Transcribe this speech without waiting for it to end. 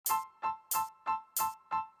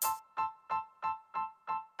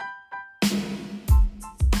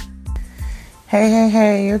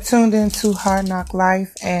Hey, you're tuned into Hard Knock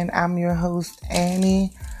Life, and I'm your host,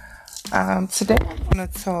 Annie. Today I'm going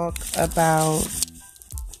to talk about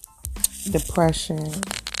depression.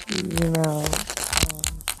 You know,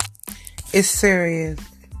 it's serious.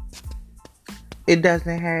 It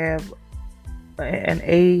doesn't have an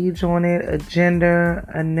age on it, a gender,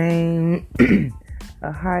 a name, a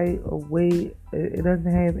height, a weight. It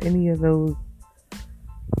doesn't have any of those,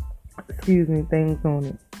 things on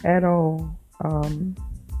it at all.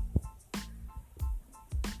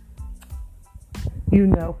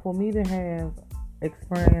 For me to have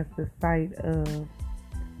experienced the sight of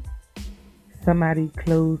somebody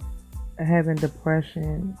close having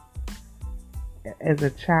depression as a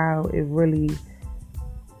child,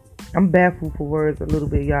 I'm baffled for words a little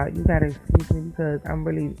bit, y'all. You gotta excuse me because I'm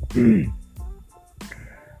really,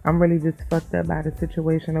 I'm really just fucked up by the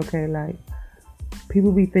situation, okay? Like,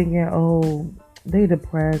 people be thinking, oh, they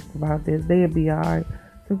depressed about this, they'll be alright.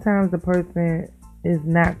 Sometimes the person is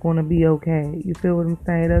not going to be okay. You feel what I'm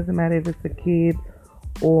saying? It doesn't matter if it's a kid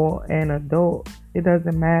or an adult. It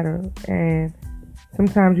doesn't matter. And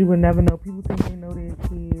sometimes you would never know. People think they know their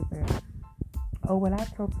kids. And, oh, well, I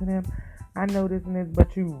talk to them. I know this and this,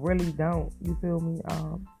 but you really don't. You feel me?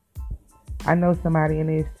 I know somebody and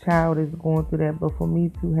his child is going through that, but for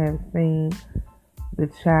me to have seen the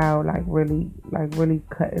child really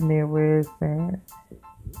cutting their wrists and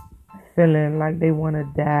feeling like they want to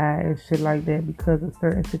die and shit like that because of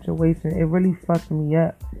certain situation, it really fucked me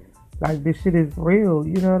up. Like, this shit is real,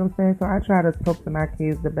 you know what I'm saying? So I try to talk to my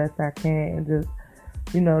kids the best I can and just,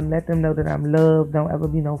 let them know that I'm loved. Don't ever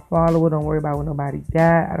be no follower. Don't worry about what nobody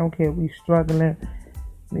got. I don't care if we struggling.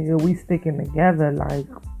 Nigga, we sticking together. Like,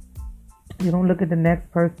 you don't look at the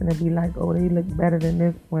next person and be like, oh, they look better than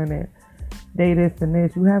this one and they this and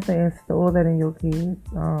this. You have to install that in your kids.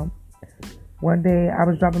 One day I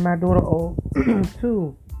was dropping my daughter off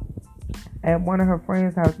too at one of her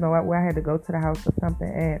friends' house. Where I had to go to the house or something,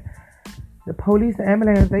 and the police and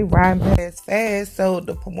ambulance, they riding past fast. So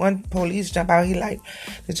the one police jump out. He like,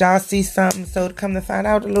 did y'all see something? So to come to find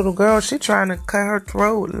out, the little girl, she trying to cut her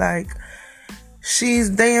throat. Like,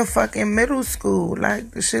 they in fucking middle school.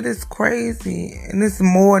 Like, the shit is crazy, and it's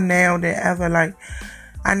more now than ever. Like,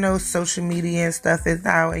 I know social media and stuff is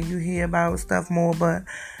out, and you hear about stuff more, but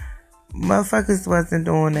motherfuckers wasn't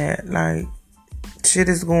doing that. Like, shit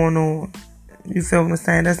is going on. You feel what I'm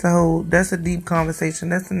saying? That's a deep conversation.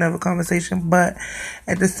 That's another conversation. But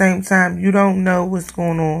at the same time, you don't know what's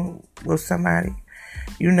going on with somebody.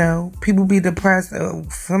 People be depressed.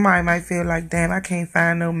 Somebody might feel like, damn, I can't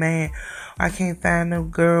find no man. I can't find no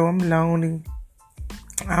girl. I'm lonely.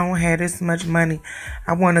 I don't have this much money.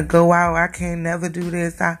 I want to go out. I can't never do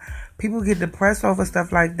this. People get depressed over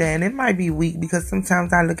stuff like that. And it might be weak because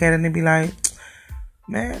sometimes I look at it and be like,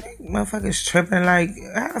 man, these motherfuckers tripping. Like,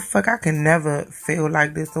 how the fuck I can never feel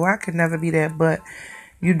like this? So I can never be that. But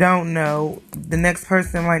you don't know. The next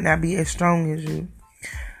person might not be as strong as you.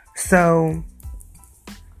 So,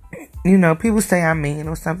 people say I'm mean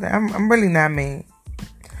or something. I'm really not mean.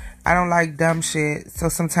 I don't like dumb shit. So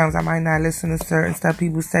sometimes I might not listen to certain stuff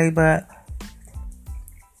people say, but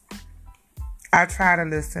I try to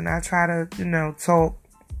listen. I try to, talk.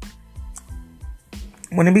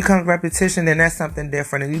 When it becomes repetition, then that's something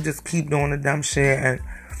different. And you just keep doing the dumb shit and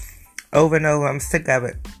over, I'm sick of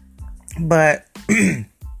it. But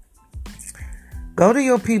go to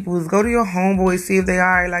your peoples. Go to your homeboys. See if they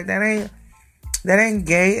are. Like, that ain't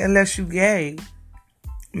gay unless you gay.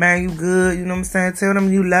 Man, you good. You know what I'm saying? Tell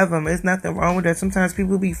them you love them. There's nothing wrong with that. Sometimes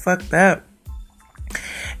people be fucked up.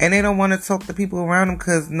 And they don't want to talk to people around them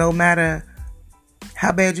because no matter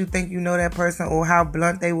how bad you think you know that person or how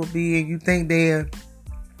blunt they will be and you think they'll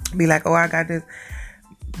be like, oh, I got this.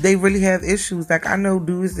 They really have issues. Like, I know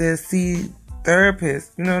dudes that see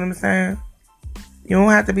therapists. You know what I'm saying? You don't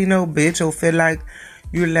have to be no bitch or feel like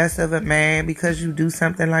you're less of a man because you do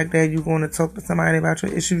something like that. You're going to talk to somebody about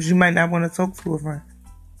your issues. You might not want to talk to a friend.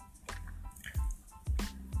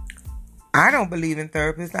 I don't believe in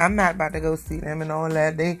therapists. I'm not about to go see them and all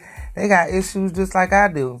that. They got issues just like I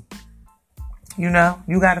do. You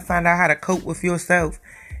got to find out how to cope with yourself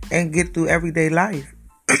and get through everyday life.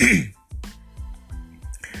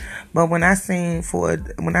 But when I seen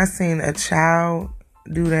a child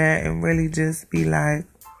do that and really just be like,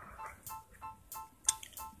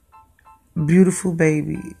 beautiful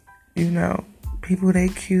baby, people, they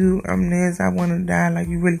cute, I'm this, I want to die, like,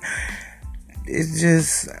 you really, it's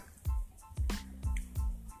just,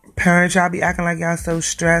 parents, y'all be acting like y'all so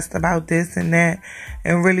stressed about this and that,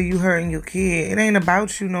 and really you hurting your kid. It ain't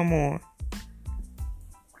about you no more.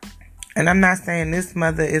 And I'm not saying this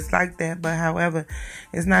mother is like that, but however,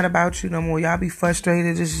 it's not about you no more. Y'all be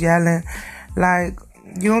frustrated, just yelling. Like,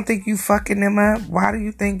 you don't think you fucking them up? Why do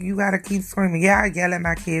you think you gotta keep screaming? Yeah, I yell at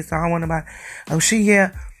my kids, so I want to oh, she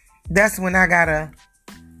here. That's when I gotta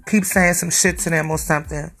keep saying some shit to them or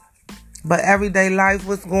something. But everyday life,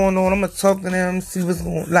 what's going on? I'm gonna talk to them, see what's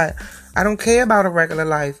going on. Like, I don't care about a regular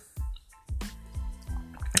life.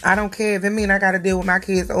 I don't care if it mean I gotta deal with my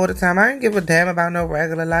kids all the time. I ain't give a damn about no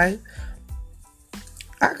regular life.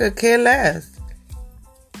 I could care less.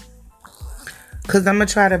 Cause I'm gonna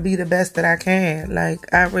try to be the best that I can.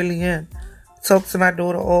 Like, I really am. Talk to my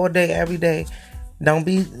daughter all day, every day. Don't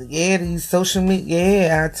be, these social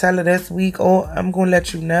media, I tell her this week, or I'm gonna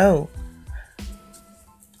let you know.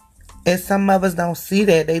 And some mothers don't see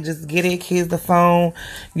that. They just get their kids the phone.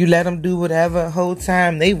 You let them do whatever the whole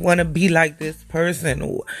time. They want to be like this person.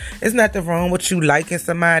 Or it's nothing wrong with you liking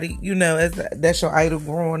somebody. You know, that's your idol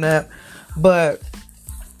growing up. But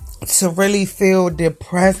to really feel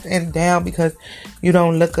depressed and down because you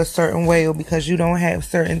don't look a certain way or because you don't have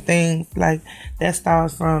certain things, like, that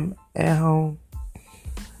starts from at home.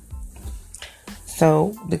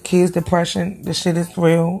 So the kids' depression, the shit is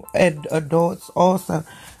real. Adults also.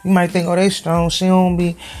 You might think, oh, they strong. She don't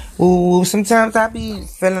be. Ooh, sometimes I be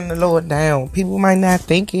feeling a little down. People might not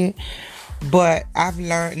think it, but I've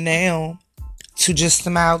learned now to just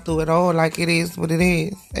smile through it all, like it is what it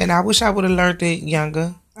is. And I wish I would have learned it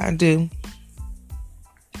younger. I do.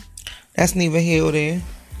 That's neither here or there.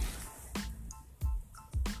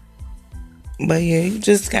 But yeah, you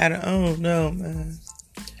just gotta, oh no, man.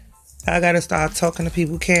 I gotta start talking to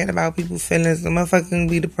people, caring about people's feelings. The motherfucker can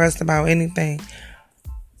be depressed about anything.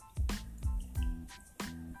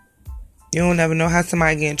 You don't never know how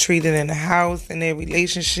somebody getting treated in the house, in their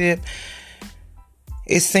relationship.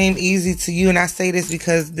 It seemed easy to you, and I say this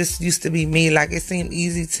because this used to be me. Like, it seemed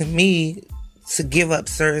easy to me to give up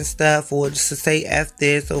certain stuff or just to say F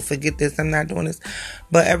this or forget this, I'm not doing this.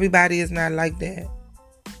 But everybody is not like that.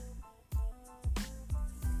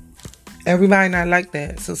 Everybody not like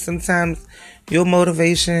that. So sometimes your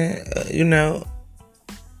motivation,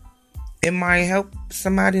 it might help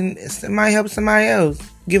somebody. It might help somebody else.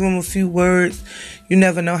 Give them a few words. You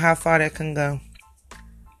never know how far that can go.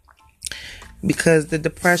 Because the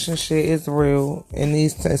depression shit is real, in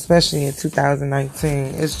these, especially in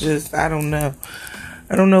 2019. It's just, I don't know.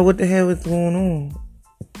 I don't know what the hell is going on.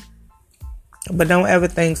 But don't ever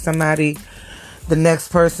think the next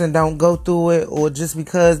person don't go through it, or just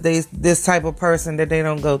because they this type of person that they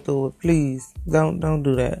don't go through it. Please, don't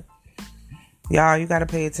do that. Y'all, you gotta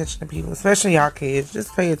pay attention to people, especially y'all kids.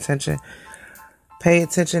 Just pay attention. Pay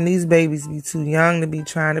attention. These babies be too young to be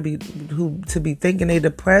trying to be thinking they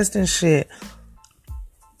depressed and shit.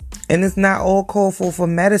 And it's not all called for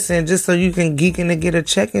medicine just so you can geek in to get a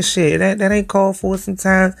check and shit. That ain't called for.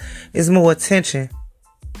 Sometimes it's more attention.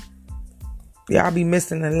 Y'all be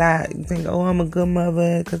missing a lot. You think, oh, I'm a good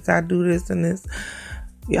mother because I do this and this.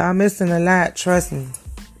 Y'all missing a lot. Trust me.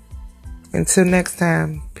 Until next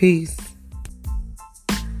time. Peace.